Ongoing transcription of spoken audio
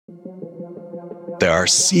There are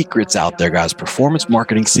secrets out there, guys, performance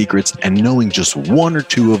marketing secrets, and knowing just one or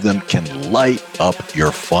two of them can light up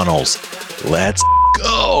your funnels. Let's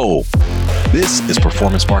go. This is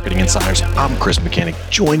Performance Marketing Insiders. I'm Chris Mechanic.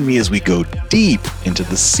 Join me as we go deep into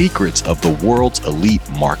the secrets of the world's elite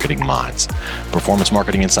marketing minds. Performance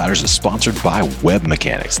Marketing Insiders is sponsored by Web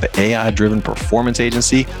Mechanics, the AI-driven performance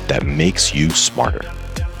agency that makes you smarter.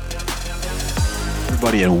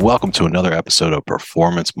 Everybody, and welcome to another episode of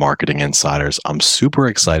Performance Marketing Insiders. I'm super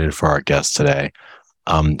excited for our guest today.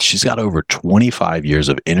 She's got over 25 years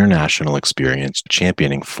of international experience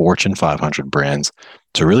championing Fortune 500 brands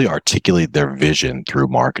to really articulate their vision through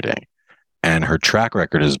marketing. And her track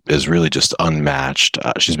record is really just unmatched.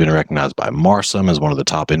 She's been recognized by Marsum as one of the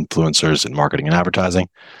top influencers in marketing and advertising,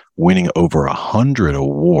 winning over 100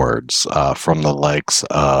 awards from the likes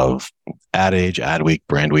of Ad Age, Adweek,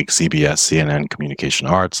 Brandweek, CBS, CNN, Communication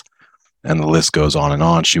Arts, and the list goes on and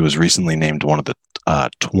on. She was recently named one of the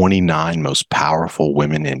 29 most powerful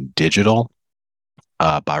women in digital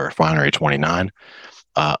by Refinery29,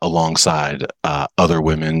 alongside other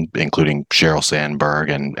women, including Sheryl Sandberg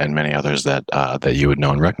and many others that you would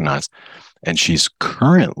know and recognize. And she's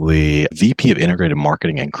currently VP of Integrated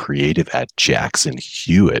Marketing and Creative at Jackson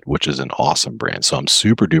Hewitt, which is an awesome brand. So I'm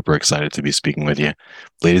super duper excited to be speaking with you.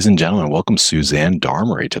 Ladies and gentlemen, welcome Suzanne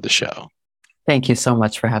Darmery to the show. Thank you so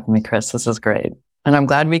much for having me, Chris. This is great. And I'm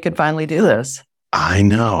glad we could finally do this. I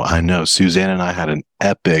know. Suzanne and I had an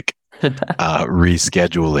epic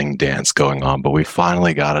rescheduling dance going on, but we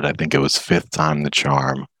finally got it. I think it was fifth time the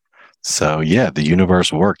charm. So yeah, the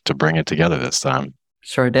universe worked to bring it together this time.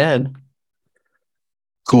 Sure did.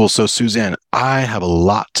 Cool. So Suzanne, I have a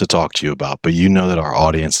lot to talk to you about, but you know that our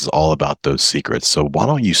audience is all about those secrets. So why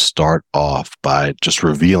don't you start off by just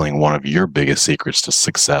revealing one of your biggest secrets to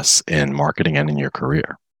success in marketing and in your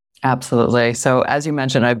career? Absolutely. So as you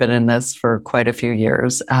mentioned, I've been in this for quite a few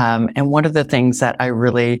years. And one of the things that I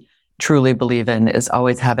really truly believe in is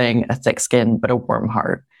always having a thick skin, but a warm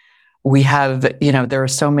heart. We have, there are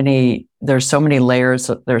so many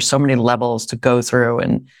layers, there's so many levels to go through.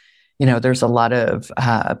 And, there's a lot of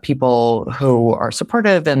people who are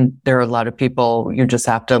supportive, and there are a lot of people you just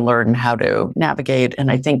have to learn how to navigate. And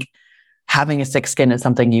I think having a thick skin is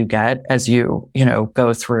something you get as you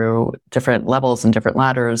go through different levels and different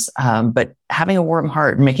ladders. But having a warm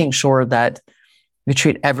heart, making sure that you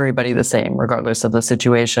treat everybody the same, regardless of the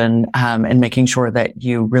situation, and making sure that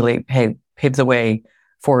you really pave the way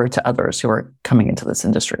forward to others who are coming into this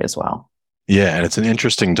industry as well. Yeah, and it's an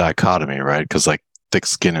interesting dichotomy, right? Because like thick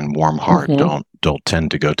skin and warm heart don't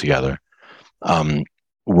tend to go together. Do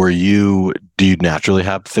you naturally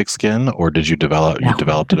have thick skin, or did you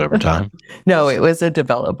developed it over time? No, it was a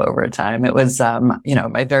develop over time. It was,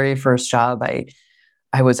 my very first job, I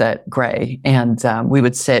was at Gray, and we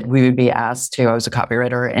would be asked to, I was a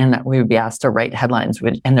copywriter, and we would be asked to write headlines,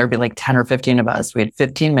 and there'd be like 10 or 15 of us. We had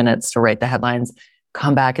 15 minutes to write the headlines,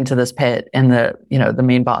 come back into this pit, and the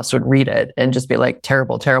main boss would read it and just be like,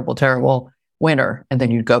 terrible, terrible, terrible, winner. And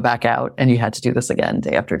then you'd go back out and you had to do this again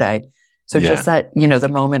day after day. So just that, the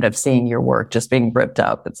moment of seeing your work just being ripped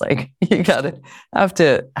up, it's like, you have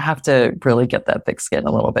to really get that thick skin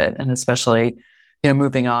a little bit. And especially,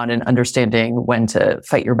 moving on and understanding when to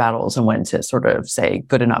fight your battles and when to sort of say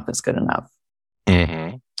good enough is good enough.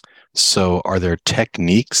 Mm-hmm. So are there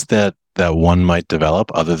techniques that one might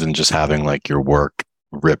develop other than just having like your work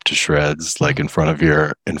ripped to shreds, like in front of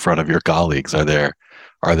your colleagues?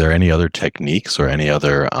 Are there any other techniques or any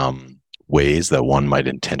other ways that one might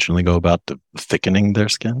intentionally go about thickening their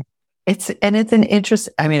skin? It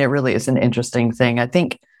really is an interesting thing. I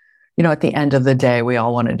think, at the end of the day, we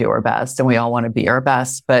all want to do our best and we all want to be our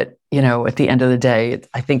best. But, at the end of the day,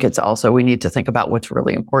 I think it's also, we need to think about what's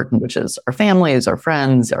really important, which is our families, our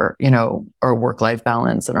friends, our work-life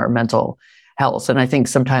balance and our mental health. And I think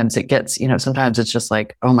sometimes it gets, sometimes it's just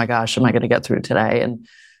like, oh my gosh, am I going to get through today? And,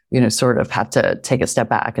 sort of have to take a step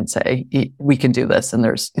back and say, we can do this. And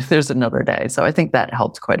there's another day. So I think that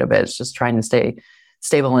helped quite a bit. It's just trying to stay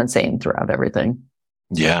stable and sane throughout everything.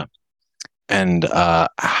 Yeah. And why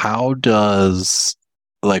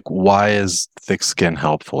is thick skin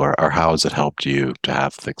helpful, or how has it helped you to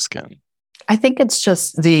have thick skin? I think it's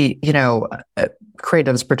just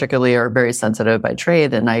creatives particularly are very sensitive by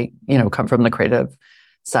trade. And I, come from the creative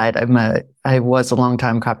side. I was a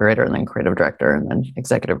longtime copywriter and then creative director and then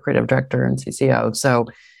executive creative director and CCO. So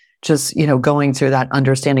just, going through that,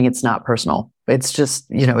 understanding it's not personal. It's just,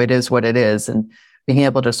 it is what it is. And being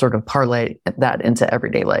able to sort of parlay that into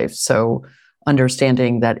everyday life. So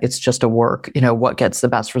understanding that it's just a work, what gets the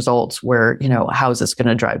best results, where, how is this going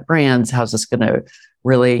to drive brands? How's this going to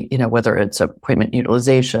really, whether it's appointment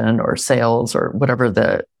utilization or sales or whatever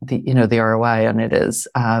the ROI on it is.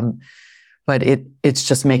 But it's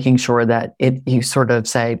just making sure that you sort of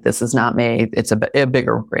say, this is not me. It's a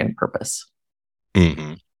bigger brand purpose.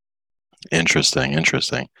 Mm-hmm.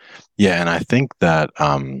 Interesting. Yeah. And I think that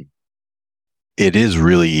it is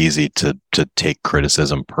really easy to take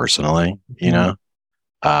criticism personally,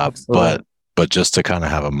 but just to kind of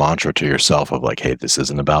have a mantra to yourself of like, hey, this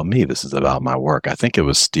isn't about me. This is about my work. I think it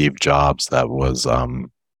was Steve Jobs that was,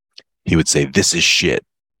 he would say, this is shit.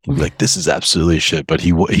 He'd be like, this is absolutely shit. But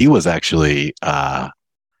he was actually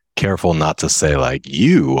careful not to say like,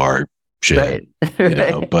 you are shit,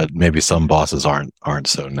 right. But maybe some bosses aren't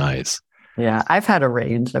so nice. Yeah. I've had a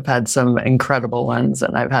range. I've had some incredible ones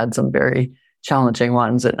and I've had some very challenging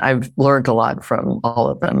ones, and I've learned a lot from all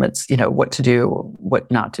of them. It's, what to do, what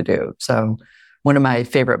not to do. So one of my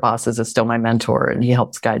favorite bosses is still my mentor, and he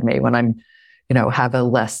helps guide me when I'm, have a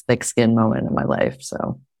less thick skin moment in my life.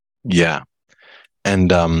 So. Yeah.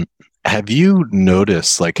 And, have you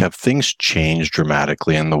noticed, like, have things changed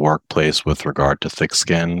dramatically in the workplace with regard to thick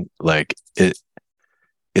skin? Like it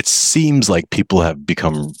seems like people have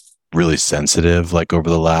become really sensitive, like over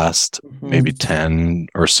the last maybe 10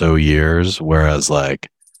 or so years. Whereas like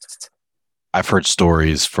I've heard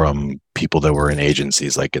stories from people that were in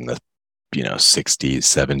agencies like in the, 60s,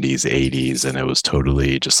 70s, 80s, and it was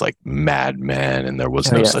totally just like Mad Men, and there was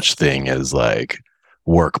no such thing as like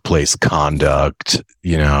workplace conduct,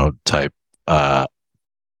 type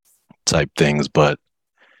things. But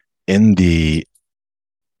in the,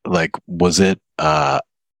 like, was it,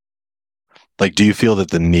 like, do you feel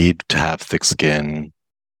that the need to have thick skin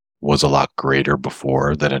was a lot greater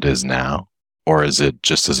before than it is now? Or is it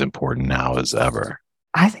just as important now as ever?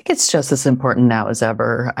 I think it's just as important now as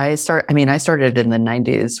ever. I started in the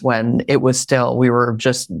 90s when it was still, we were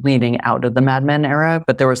just leaning out of the Mad Men era,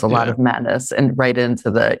 but there was a lot of madness and right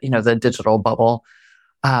into the, the digital bubble.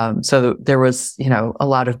 So there was, a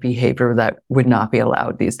lot of behavior that would not be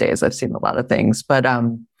allowed these days. I've seen a lot of things, but,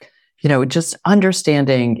 just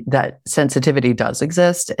understanding that sensitivity does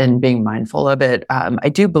exist and being mindful of it. I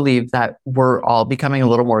do believe that we're all becoming a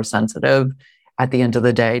little more sensitive at the end of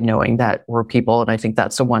the day, knowing that we're people. And I think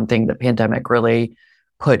that's the one thing the pandemic really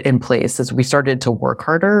put in place is we started to work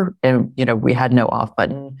harder and, we had no off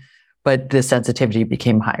button, but the sensitivity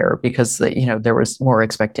became higher because, there was more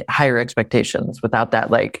higher expectations without that,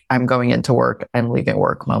 like, I'm going into work, I'm leaving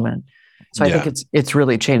work moment. So I think it's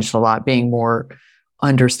really changed a lot, being more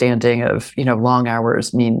understanding of, long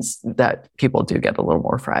hours means that people do get a little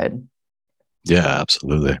more fried. Yeah,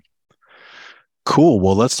 absolutely. Cool.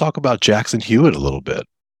 Well, let's talk about Jackson Hewitt a little bit.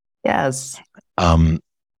 Yes.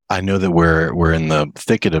 I know that we're in the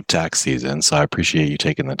thicket of tax season, so I appreciate you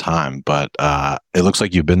taking the time. But it looks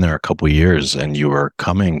like you've been there a couple of years, and you were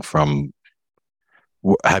coming from.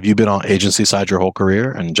 Have you been on agency side your whole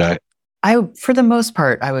career? And for the most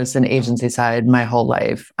part, I was an agency side my whole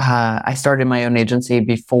life. I started my own agency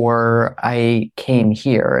before I came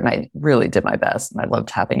here, and I really did my best, and I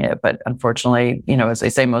loved having it. But unfortunately, as they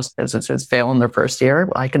say, most businesses fail in their first year.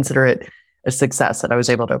 I consider it a success that I was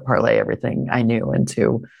able to parlay everything I knew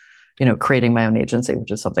into, creating my own agency,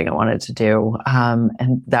 which is something I wanted to do.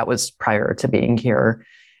 And that was prior to being here.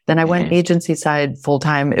 Then I went agency side full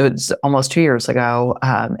time. It was almost 2 years ago,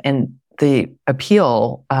 and the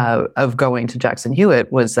appeal of going to Jackson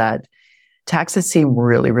Hewitt was that taxes seem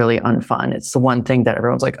really, really unfun. It's the one thing that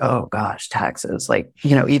everyone's like, oh gosh, taxes. Like,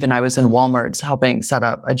 even I was in Walmart's helping set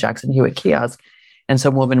up a Jackson Hewitt kiosk, and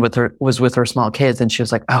some woman was with her small kids, and she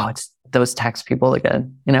was like, oh, it's those tax people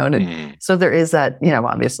again, so there is that,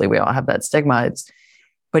 obviously we all have that stigma.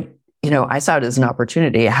 But I saw it as an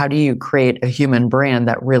opportunity. How do you create a human brand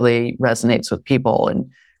that really resonates with people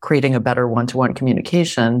and creating a better one-to-one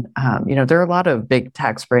communication? There are a lot of big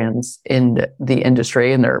tax brands in the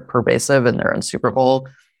industry, and they're pervasive, and they're on Super Bowl.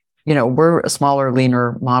 We're a smaller,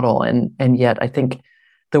 leaner model. And yet I think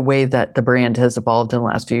the way that the brand has evolved in the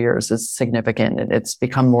last few years is significant. And it's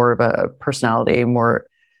become more of a personality, more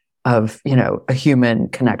of, a human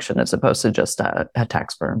connection as opposed to just a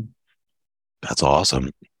tax firm. That's awesome.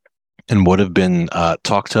 And what have been,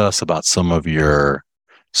 talk to us about some of your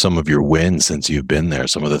wins since you've been there,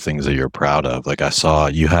 some of the things that you're proud of. Like I saw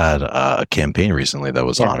you had a campaign recently that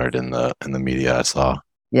was honored in the media, I saw.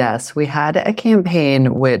 Yes, we had a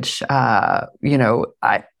campaign which, I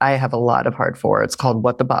have a lot of heart for. It's called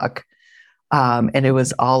What the Buck. And it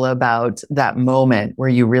was all about that moment where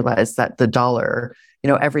you realize that the dollar,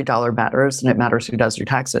 every dollar matters, and it matters who does your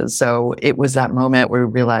taxes. So it was that moment where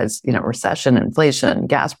we realized, recession, inflation,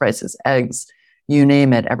 gas prices, eggs, you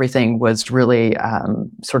name it, everything was really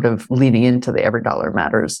sort of leaning into the every dollar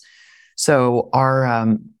matters. So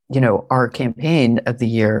our campaign of the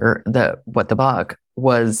year, the What the Buck,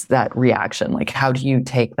 was that reaction. Like, how do you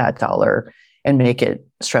take that dollar and make it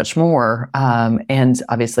stretch more? And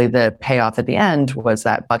obviously, the payoff at the end was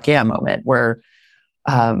that Buck Yeah moment where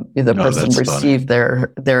the person received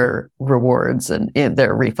their rewards and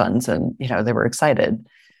their refunds, and they were excited.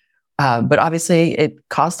 But obviously, it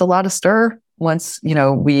caused a lot of stir once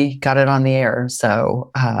we got it on the air.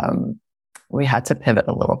 So we had to pivot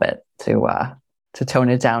a little bit to tone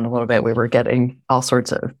it down a little bit. We were getting all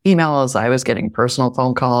sorts of emails. I was getting personal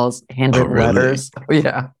phone calls, handwritten letters.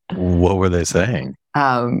 Yeah. What were they saying?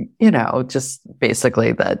 Just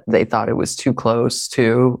basically that they thought it was too close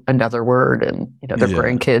to another word, and their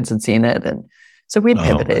grandkids had seen it, and so we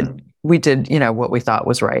pivoted. We did what we thought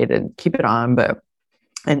was right and keep it on,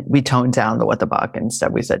 and we toned down the What the Buck.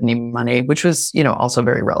 Instead, we said Need Money, which was also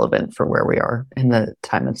very relevant for where we are in the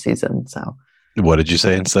time of season. So. What did you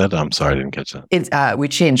say instead? I'm sorry, I didn't catch that. We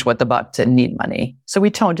changed What the Buck to Need Money. So we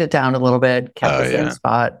toned it down a little bit, kept the same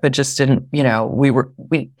spot, but just didn't, we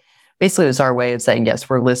basically, it was our way of saying, yes,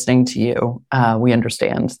 we're listening to you. We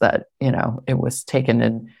understand that, it was taken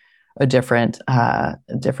in a different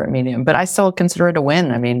medium, but I still consider it a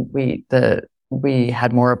win. I mean, we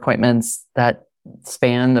had more appointments that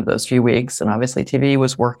span of those few weeks, and obviously TV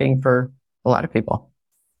was working for a lot of people.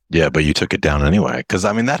 Yeah, but you took it down anyway, because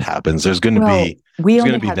that happens. There's going to be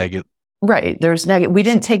negative. Right. There's negative. We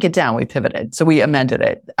didn't take it down. We pivoted. So we amended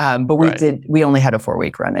it. But we only had a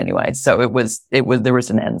 4-week run anyway. So there was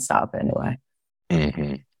an end stop anyway.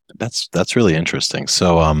 Mm-hmm. That's really interesting.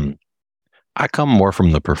 So I come more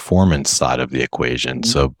from the performance side of the equation.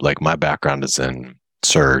 Mm-hmm. So like my background is in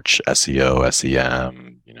search, SEO,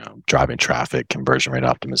 SEM, driving traffic, conversion rate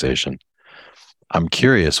optimization. I'm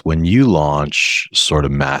curious, when you launch sort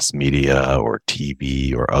of mass media or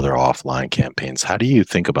TV or other offline campaigns, how do you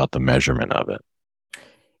think about the measurement of it?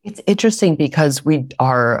 It's interesting because we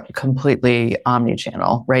are completely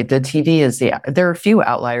omni-channel, right? The TV there are a few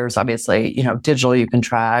outliers, obviously, digital you can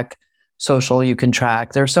track, social you can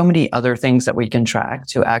track. There are so many other things that we can track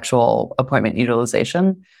to actual appointment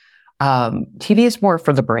utilization. TV is more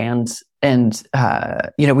for the brands, and,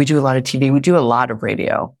 we do a lot of TV, we do a lot of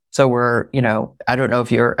radio. So we're, I don't know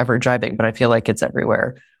if you're ever driving, but I feel like it's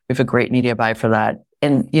everywhere. We have a great media buy for that.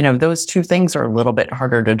 And, those two things are a little bit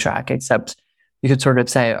harder to track, except you could sort of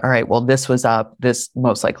say, all right, well, this was up, this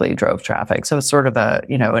most likely drove traffic. So it's sort of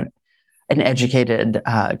an educated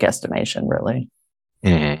guesstimation, really.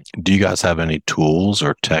 Mm-hmm. Do you guys have any tools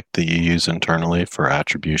or tech that you use internally for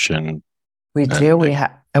attribution? We do. We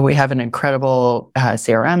have an incredible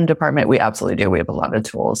CRM department. We absolutely do. We have a lot of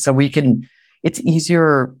tools. So it's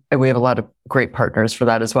easier. We have a lot of great partners for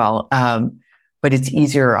that as well. But it's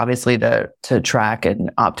easier, obviously, to track and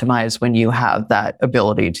optimize when you have that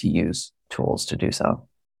ability to use tools to do so.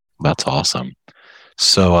 That's awesome.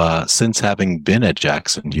 So since having been at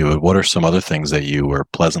Jackson Hewitt, what are some other things that you were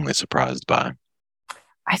pleasantly surprised by?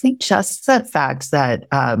 I think just the fact that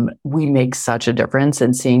we make such a difference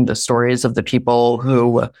in seeing the stories of the people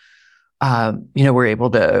who, were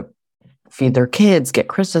able to feed their kids, get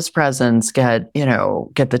Christmas presents, get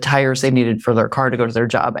the tires they needed for their car to go to their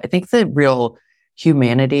job. I think the real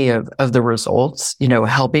humanity of the results,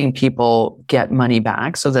 helping people get money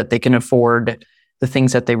back so that they can afford the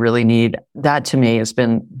things that they really need. That to me has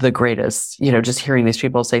been the greatest, just hearing these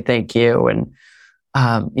people say thank you and,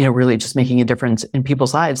 really just making a difference in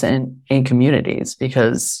people's lives and in communities,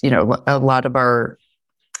 because, a lot of our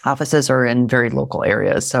offices are in very local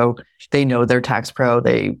areas. So they know their tax pro,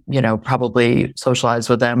 they, probably socialize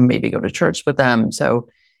with them, maybe go to church with them. So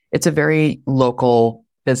it's a very local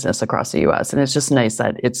business across the US. And it's just nice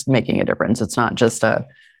that it's making a difference. It's not just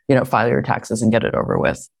file your taxes and get it over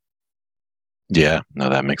with. Yeah, no,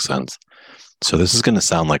 that makes sense. So this is going to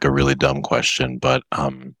sound like a really dumb question, but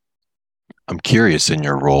I'm curious, in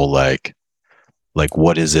your role, like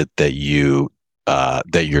what is it that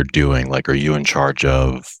you're doing? Like, are you in charge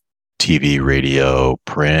of TV, radio,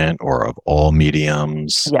 print, or of all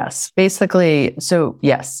mediums? Yes, basically. So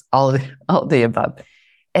yes, all of the above.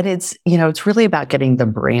 And it's, it's really about getting the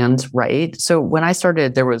brand right. So when I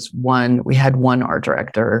started, we had one art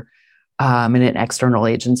director in an external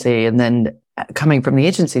agency. And then coming from the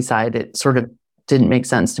agency side, it sort of didn't make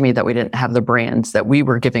sense to me that we didn't have the brands, that we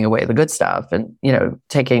were giving away the good stuff and,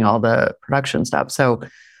 taking all the production stuff. So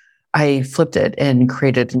I flipped it and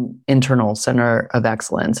created an internal center of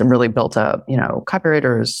excellence and really built up,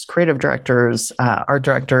 copywriters, creative directors, art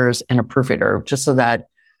directors, and a proofreader, just so that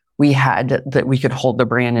we could hold the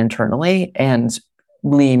brand internally and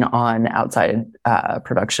lean on outside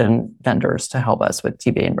production vendors to help us with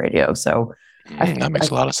TV and radio. So that makes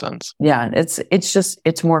a lot of sense. Yeah,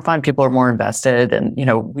 it's more fun. People are more invested, and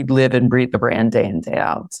we live and breathe the brand day in, day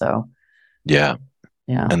out. So yeah.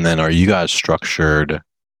 And then, are you guys structured?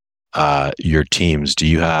 Your teams? Do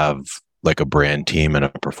you have like a brand team and a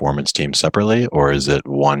performance team separately, or is it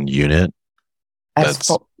one unit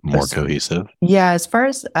that's more cohesive? Yeah, as far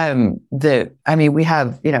as we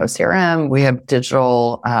have CRM, we have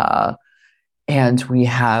digital, and we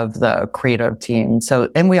have the creative team. So,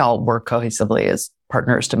 and we all work cohesively as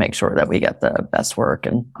partners to make sure that we get the best work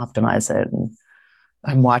and optimize it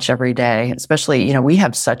and watch every day. Especially, we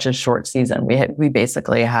have such a short season. We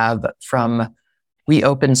basically have we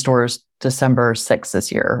opened stores December 6th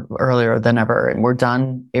this year, earlier than ever, and we're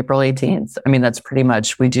done April 18th. I mean, that's pretty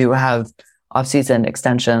much, we do have off-season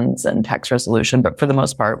extensions and tax resolution, but for the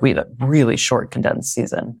most part, we have a really short, condensed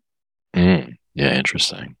season. Yeah,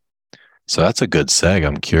 interesting. So that's a good seg.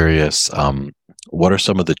 I'm curious, what are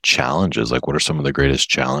some of the challenges? Like, what are some of the greatest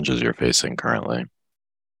challenges you're facing currently?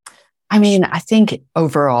 I mean, I think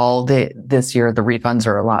overall, this year, the refunds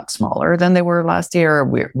are a lot smaller than they were last year.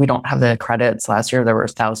 We don't have the credits. Last year, there were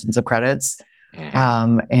thousands of credits.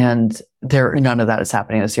 And none of that is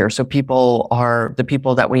happening this year. So the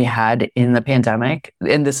people that we had in the pandemic,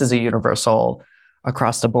 and this is a universal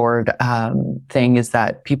across the board thing, is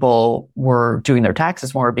that people were doing their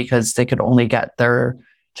taxes more because they could only get their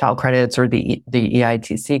child credits or the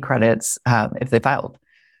EITC credits if they filed.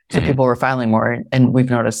 So people were filing more, and we've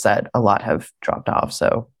noticed that a lot have dropped off.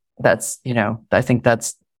 So that's, I think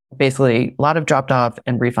that's basically a lot of dropped off,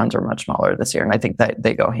 and refunds are much smaller this year. And I think that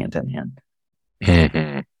they go hand in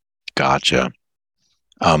hand. Gotcha.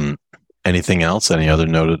 Anything else? Any other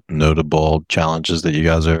notable challenges that you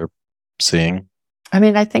guys are seeing? I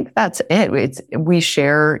mean, I think that's it. We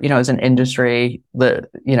share, as an industry,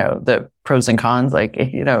 the pros and cons. Like,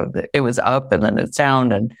 it was up and then it's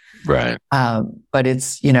down, and right. But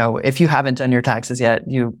it's, if you haven't done your taxes yet,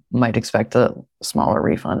 you might expect a smaller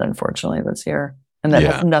refund, unfortunately, this year. And that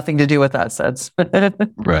has nothing to do with us. That's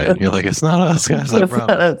right. You're like, it's not us, guys. I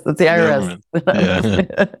promise. It's the IRS.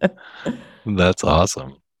 Yeah. That's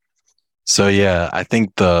awesome. So yeah, I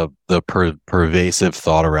think the pervasive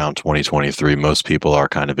thought around 2023, most people are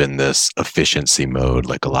kind of in this efficiency mode.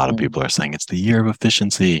 Like, a lot of people are saying it's the year of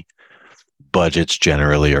efficiency. Budgets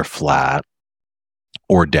generally are flat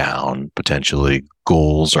or down. Potentially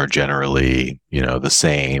goals are generally, the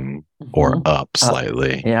same or up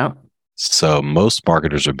slightly. Yeah. So most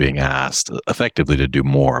marketers are being asked effectively to do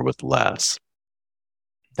more with less.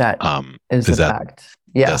 That is the fact.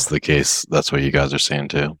 Yeah. That's the case. That's what you guys are saying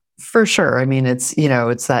too. For sure. I mean, it's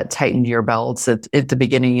that tightened your belts at the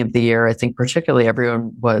beginning of the year. I think particularly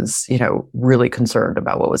everyone was, really concerned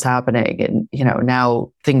about what was happening. And,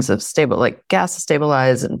 now things have like gas has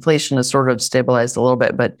stabilized, inflation has sort of stabilized a little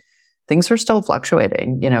bit, but things are still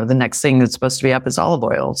fluctuating. The next thing that's supposed to be up is olive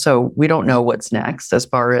oil. So we don't know what's next as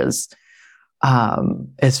far as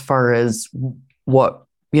what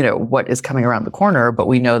is coming around the corner, but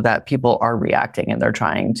we know that people are reacting and they're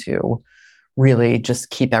trying to really just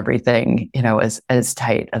keep everything, as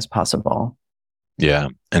tight as possible. Yeah.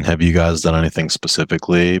 And have you guys done anything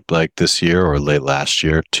specifically like this year or late last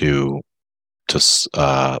year to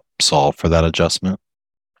solve for that adjustment?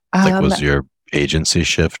 Like, was your agency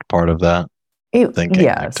shift part of that thinking,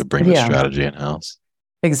 yes, to bring the strategy in-house?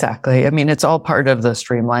 Exactly. I mean, it's all part of the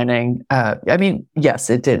streamlining. Yes,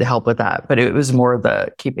 it did help with that, but it was more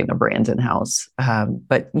the keeping the brand in-house.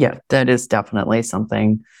 But yeah, that is definitely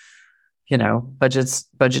something, budgets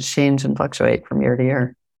change and fluctuate from year to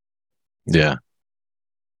year. Yeah.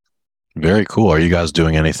 Very cool. Are you guys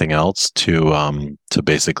doing anything else to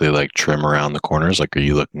basically like trim around the corners? Like, are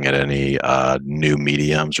you looking at any new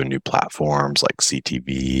mediums or new platforms like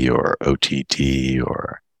CTV or OTT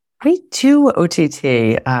or? We do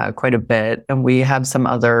OTT quite a bit, and we have some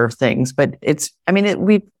other things, but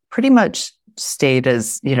we pretty much stayed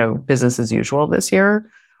as, business as usual this year,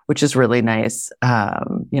 which is really nice.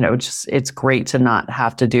 It's great to not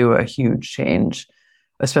have to do a huge change,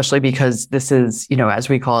 especially because this is, as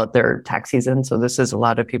we call it, their tax season. So this is a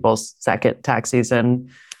lot of people's second tax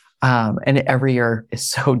season. And every year is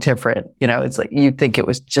so different. It's like, you'd think it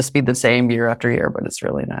would just be the same year after year, but it's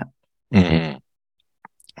really not. Mm-hmm.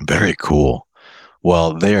 Very cool.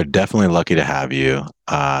 Well, they are definitely lucky to have you.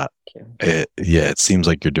 It seems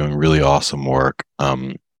like you're doing really awesome work.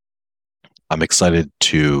 I'm excited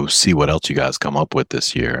to see what else you guys come up with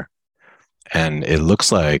this year. And it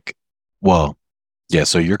looks like,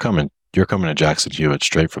 so you're coming you're coming to Jackson Hewitt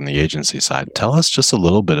straight from the agency side. Tell us just a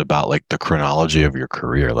little bit about like the chronology of your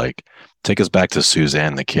career. Like take us back to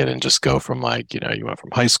Suzanne the kid and just go from like, you went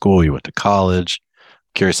from high school, you went to college.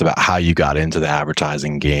 Curious about how you got into the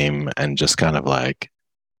advertising game and just kind of like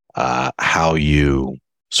how you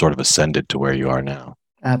sort of ascended to where you are now.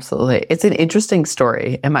 Absolutely. It's an interesting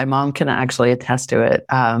story, and my mom can actually attest to it.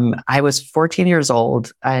 I was 14 years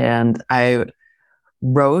old and I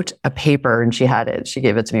wrote a paper, and she had it. She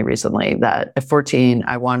gave it to me recently that at 14,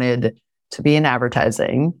 I wanted to be in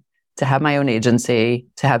advertising, to have my own agency,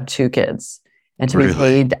 to have 2 kids, and to be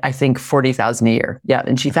paid, I think, $40,000 a year. Yeah.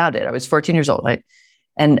 And she found it. I was 14 years old.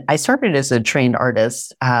 And I started as a trained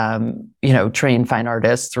artist, trained fine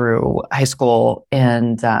artist through high school.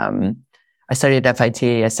 And I studied at FIT,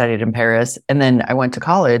 I studied in Paris. And then I went to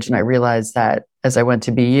college, and I realized that as I went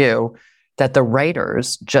to BU, that the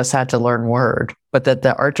writers just had to learn Word, but that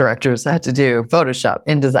the art directors had to do Photoshop,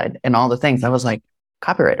 InDesign, and all the things. I was like,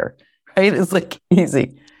 copywriter, right? It's like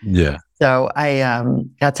easy. Yeah. So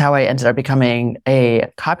that's how I ended up becoming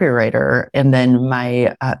a copywriter. And then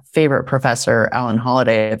my favorite professor, Alan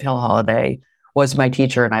Holliday of Hill Holliday, was my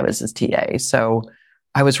teacher, and I was his TA. So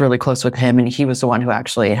I was really close with him, and he was the one who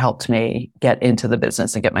actually helped me get into the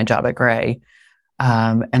business and get my job at Gray.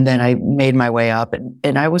 And then I made my way up,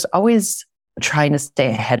 and I was always trying to stay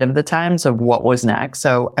ahead of the times of what was next.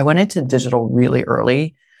 So I went into digital really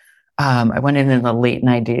early. I went in the late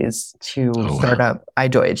 90s to start up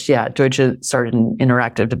iDeutsch. Yeah, Deutsche started an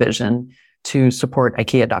interactive division to support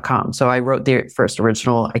IKEA.com. So I wrote the first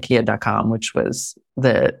original IKEA.com, which was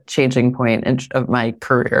the changing point of my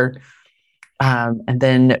career. And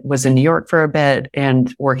then was in New York for a bit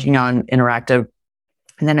and working on interactive.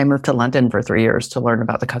 And then I moved to London for 3 years to learn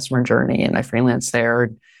about the customer journey. And I freelanced there,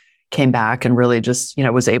 came back, and really just,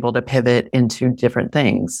 was able to pivot into different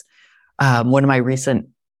things. One of my recent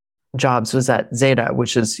jobs was at Zeta,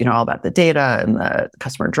 which is, all about the data and the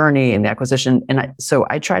customer journey and the acquisition. And so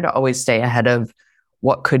I try to always stay ahead of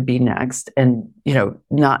what could be next. And,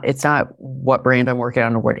 it's not what brand I'm working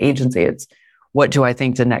on or what agency, it's what do I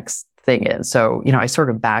think the next thing is. So, I sort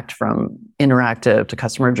of backed from interactive to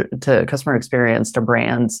customer experience to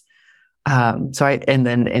brands. And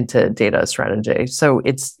then into data strategy. So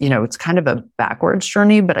it's kind of a backwards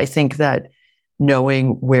journey, but I think that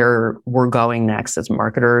knowing where we're going next as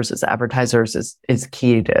marketers, as advertisers is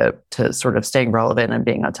key to sort of staying relevant and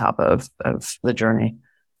being on top of the journey.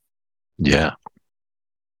 Yeah.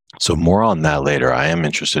 So more on that later. I am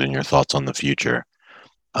interested in your thoughts on the future.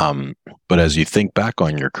 But as you think back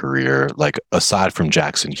on your career, like aside from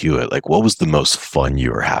Jackson Hewitt, like what was the most fun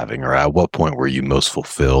you were having, or at what point were you most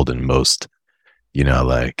fulfilled and most,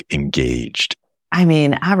 like engaged? I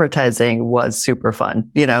mean, advertising was super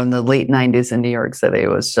fun. In the late 90s in New York City, it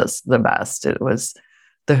was just the best. It was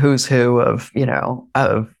the who's who of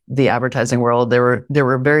the advertising world. There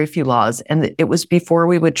were very few laws, and it was before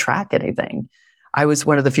we would track anything. I was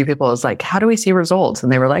one of the few people who was like, how do we see results?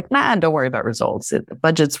 And they were like, nah, don't worry about results. The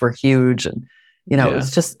budgets were huge. And,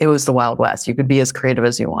 it was the Wild West. You could be as creative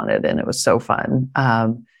as you wanted. And it was so fun.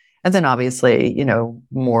 And then obviously,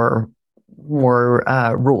 more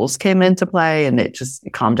rules came into play, and it just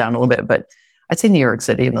calmed down a little bit. But I'd say New York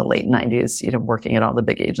City in the late 90s, working at all the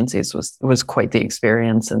big agencies was quite the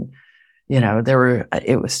experience. And,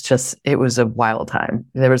 it was a wild time.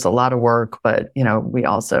 There was a lot of work, but, we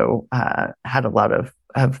also had a lot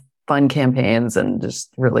of fun campaigns and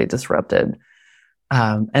just really disrupted.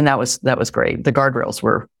 And that was great. The guardrails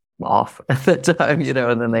were off at the time,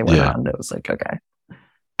 and then they went on. It was like, okay.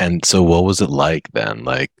 And so what was it like then?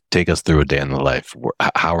 Like, take us through a day in the life.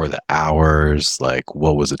 How are the hours? Like,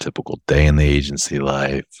 what was a typical day in the agency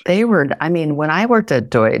life? When I worked at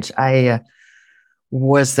Deutsch, I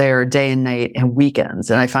was there day and night and weekends.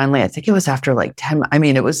 And I think it was after like 10,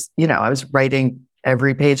 it was, I was writing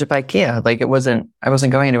every page of IKEA. Like I wasn't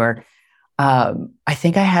going anywhere. I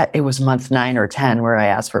think it was month 9 or 10 where I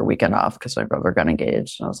asked for a weekend off because my brother got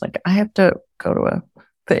engaged. And I was like, I have to go to a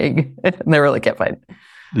thing. And they were like, get fine.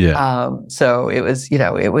 Yeah. So it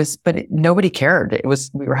was, but nobody cared.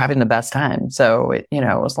 We were having the best time. So it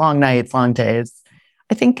was long nights, long days.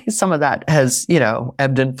 I think some of that has,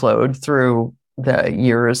 ebbed and flowed through the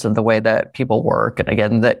years of the way that people work. And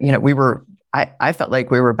again, that, I felt like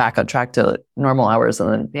we were back on track to normal hours,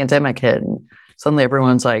 and then the pandemic hit, and suddenly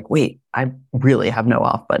everyone's like, wait, I really have no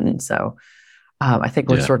off button. So I think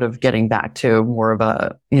we're sort of getting back to more of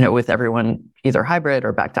a, with everyone either hybrid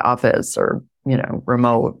or back to office or,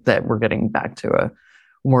 remote, that we're getting back to a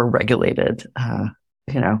more regulated,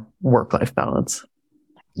 work-life balance.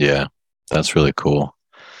 Yeah, that's really cool.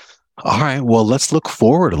 All right. Well, let's look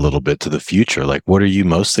forward a little bit to the future. Like, what are you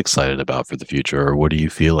most excited about for the future, or what do you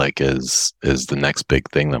feel like is the next big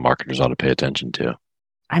thing that marketers ought to pay attention to?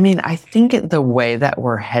 I mean, I think the way that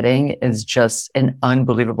we're heading is just an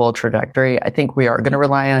unbelievable trajectory. I think we are going to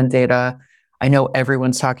rely on data. I know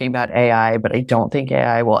everyone's talking about AI, but I don't think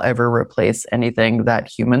AI will ever replace anything that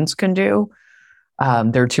humans can do.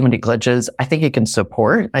 There are too many glitches. I think it can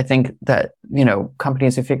support. I think that,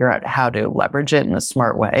 companies who figure out how to leverage it in a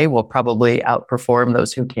smart way will probably outperform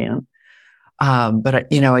those who can't. But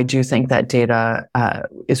I do think that data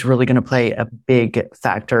is really going to play a big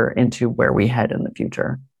factor into where we head in the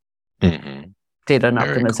future. Mm-hmm. Data and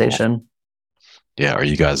Very optimization. Cool. Yeah. Are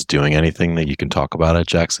you guys doing anything that you can talk about at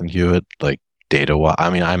Jackson Hewitt? Like data? I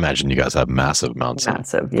mean, I imagine you guys have massive amounts of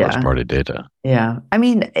first party data. Yeah. I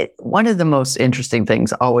mean, one of the most interesting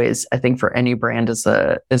things always, I think, for any brand is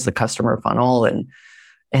the customer funnel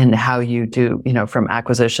and how you do, from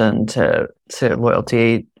acquisition to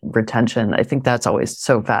loyalty, retention. I think that's always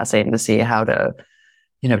so fascinating to see how to,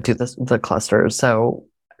 do the clusters. So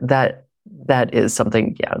that is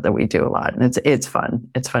something, that we do a lot. And it's fun.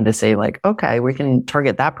 It's fun to say like, okay, we can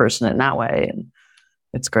target that person in that way. And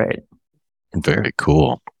it's great. Very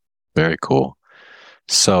cool. Very cool.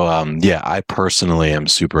 So, I personally am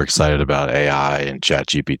super excited about AI and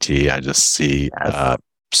ChatGPT. I just see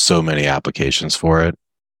so many applications for it.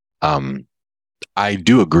 I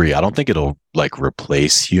do agree. I don't think it'll like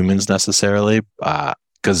replace humans necessarily,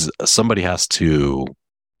 because somebody has to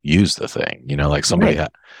use the thing. Like somebody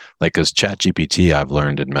because ChatGPT, I've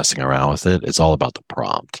learned in messing around with it, it's all about the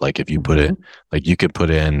prompt. Like if you put it, like you could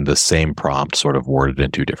put in the same prompt, sort of worded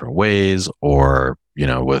in two different ways, or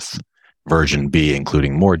with version B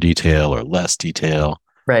including more detail or less detail,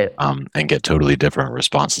 right? And get totally different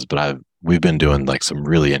responses. But we've been doing like some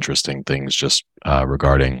really interesting things just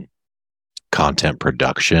regarding content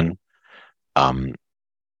production.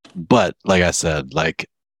 But like I said,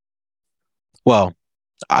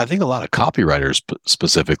 I think a lot of copywriters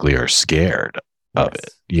specifically are scared of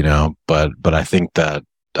it, but I think that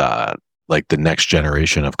like the next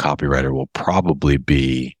generation of copywriter will probably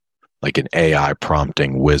be like an AI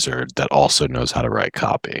prompting wizard that also knows how to write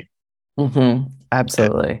copy. Mm-hmm.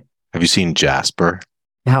 Absolutely. Have you seen Jasper?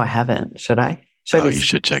 No, I haven't. Should I? You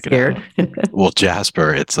should check it out. Well,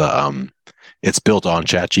 Jasper, it's built on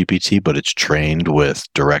ChatGPT, but it's trained with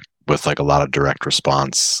like a lot of direct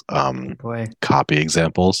response copy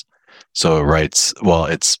examples. So it writes,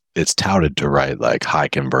 it's touted to write like high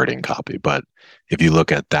converting copy, but if you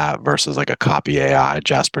look at that versus like a copy AI,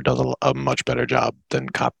 Jasper does a much better job than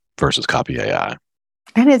versus copy AI.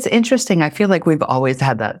 And it's interesting. I feel like we've always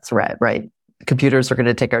had that threat, right? Computers are going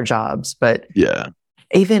to take our jobs, but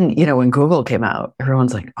even, when Google came out,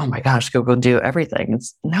 everyone's like, oh my gosh, Google do everything.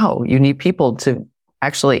 No, you need people to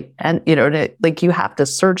actually, and you have to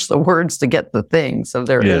search the words to get the thing. So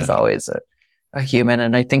there is always a human.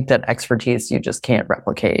 And I think that expertise you just can't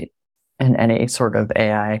replicate in any sort of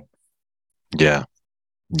AI. Yeah.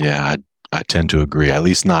 Yeah. I tend to agree, at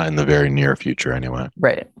least not in the very near future anyway.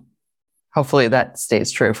 Right. Hopefully that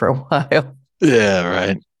stays true for a while. Yeah.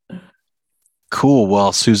 Right. Cool.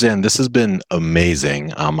 Well, Suzanne, this has been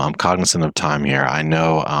amazing. I'm cognizant of time here. I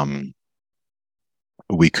know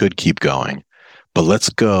we could keep going, but let's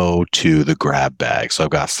go to the grab bag. So I've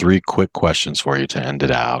got 3 quick questions for you to end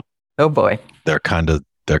it out. Oh boy. They're kind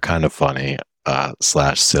of funny /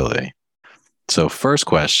 silly. So first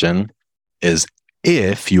question is,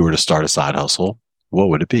 if you were to start a side hustle, what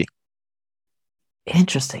would it be?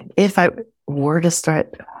 Interesting. If I were to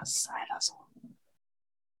start a side hustle,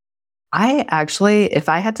 if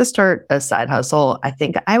I had to start a side hustle, I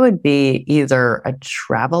think I would be either a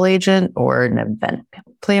travel agent or an event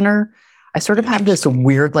planner. I sort of have this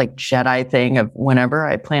weird like Jedi thing of whenever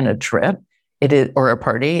I plan a trip, or a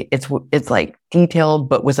party, it's like detailed,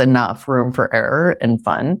 but with enough room for error and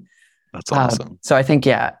fun. That's awesome. So I think,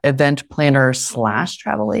 event planner /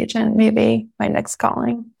 travel agent, maybe my next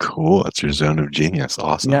calling. Cool. That's your zone of genius.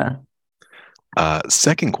 Awesome. Yeah.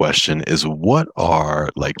 Second question is, what are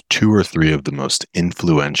like 2 or 3 of the most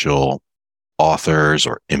influential authors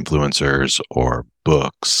or influencers or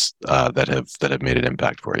books that have made an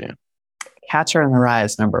impact for you? Catcher in the Rye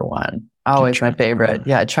is number 1. Always my favorite.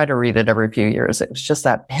 Yeah, I try to read it every few years. It was just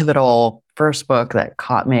that pivotal first book that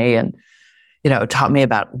caught me and, taught me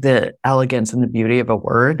about the elegance and the beauty of a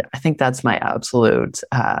word. I think that's my absolute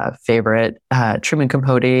favorite. Truman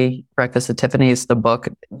Capote, Breakfast at Tiffany's, the book,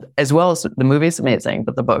 as well as the movie is amazing,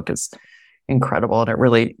 but the book is incredible and it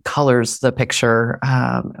really colors the picture.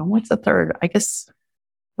 And what's the third? I guess,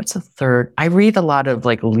 what's the third? I read a lot of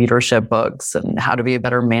like leadership books and how to be a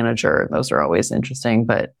better manager. Those are always interesting.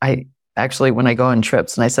 But I actually, when I go on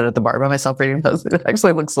trips and I sit at the bar by myself reading those, it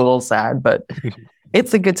actually looks a little sad, but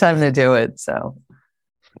it's a good time to do it. So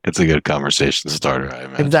it's a good conversation starter, I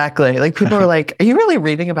imagine. Exactly. Like people are like, are you really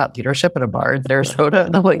reading about leadership at a bar in Sarasota?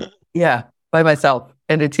 And I'm like, yeah, by myself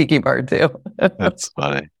and a tiki bar too. That's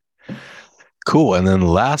funny. Cool. And then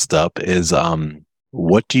last up is,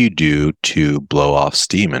 what do you do to blow off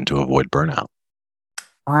steam and to avoid burnout?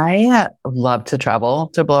 I love to travel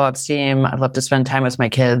to blow off steam. I love to spend time with my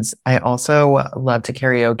kids. I also love to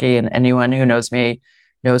karaoke, and anyone who knows me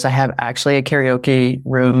knows I have actually a karaoke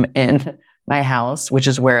room in my house, which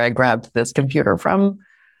is where I grabbed this computer from.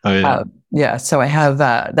 Oh, yeah. Yeah. So I have,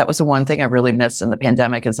 that was the one thing I really missed in the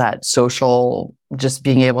pandemic, is that social, just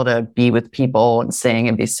being able to be with people and sing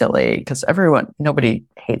and be silly, because nobody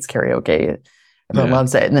hates karaoke. Everyone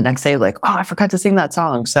loves it. And the next day, like, oh, I forgot to sing that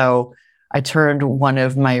song. So I turned one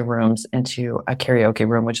of my rooms into a karaoke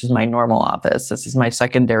room, which is my normal office. This is my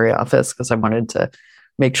secondary office because I wanted to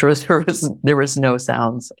make sure there was no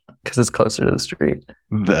sounds because it's closer to the street.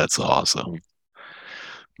 That's awesome.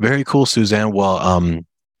 Very cool, Suzanne. Well,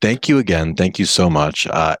 thank you again. Thank you so much.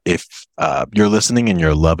 If you're listening and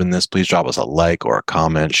you're loving this, please drop us a like or a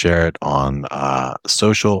comment, share it on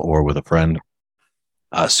social or with a friend.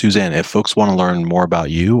 Suzanne, if folks want to learn more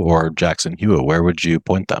about you or Jackson Hewitt, where would you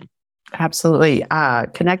point them? Absolutely.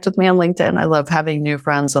 Connect with me on LinkedIn. I love having new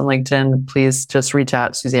friends on LinkedIn. Please just reach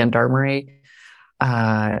out, Suzanne Darmery.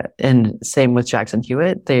 And same with Jackson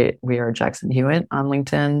Hewitt. We are Jackson Hewitt on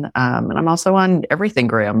LinkedIn. And I'm also on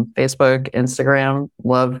everything-gram, Facebook, Instagram.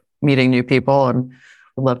 Love meeting new people and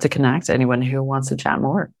would love to connect anyone who wants to chat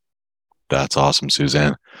more. That's awesome,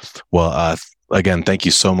 Suzanne. Well, again, thank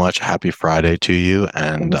you so much. Happy Friday to you.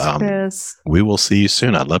 And Thanks, we will see you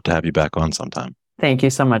soon. I'd love to have you back on sometime. Thank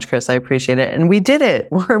you so much, Chris. I appreciate it. And we did it,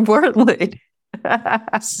 more importantly.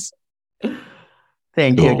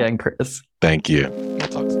 Thank you again, Chris. Thank you. We'll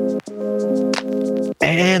talk soon.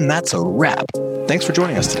 And that's a wrap. Thanks for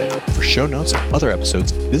joining us today. For show notes and other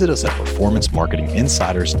episodes, visit us at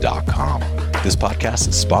performancemarketinginsiders.com. This podcast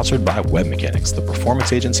is sponsored by Web Mechanics, the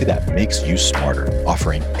performance agency that makes you smarter,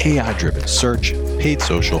 offering AI-driven search, paid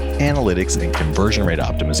social, analytics, and conversion rate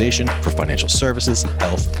optimization for financial services,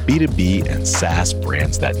 health, B2B, and SaaS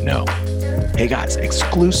brands that know. Hey guys,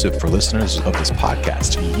 exclusive for listeners of this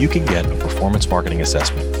podcast, you can get a performance marketing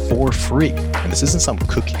assessment for free. And this isn't some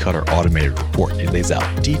cookie cutter automated report. It lays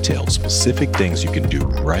out detailed, specific things you can do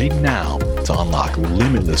right now to unlock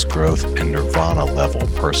limitless growth and nirvana level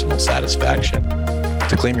personal satisfaction.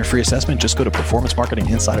 To claim your free assessment, just go to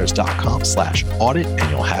performancemarketinginsiders.com/audit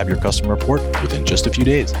and you'll have your custom report within just a few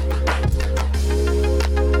days.